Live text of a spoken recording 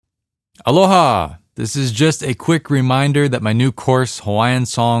Aloha! This is just a quick reminder that my new course, Hawaiian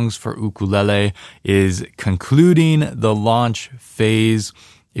Songs for Ukulele, is concluding the launch phase.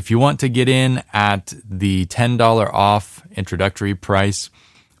 If you want to get in at the $10 off introductory price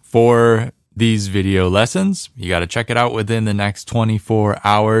for these video lessons, you got to check it out within the next 24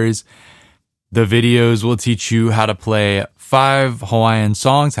 hours. The videos will teach you how to play 5 Hawaiian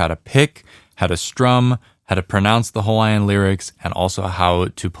songs, how to pick, how to strum, how to pronounce the Hawaiian lyrics, and also how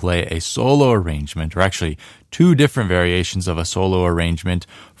to play a solo arrangement, or actually 2 different variations of a solo arrangement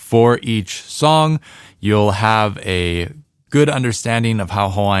for each song. You'll have a good understanding of how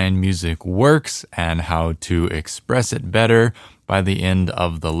Hawaiian music works and how to express it better by the end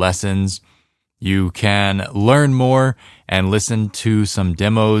of the lessons. You can learn more and listen to some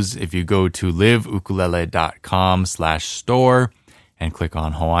demos if you go to liveukulele.com/store and click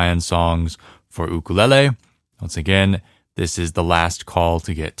on Hawaiian Songs for Ukulele. Once again, this is the last call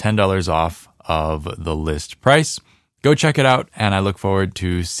to get $10 off of the list price. Go check it out, and I look forward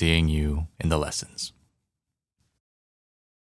to seeing you in the lessons.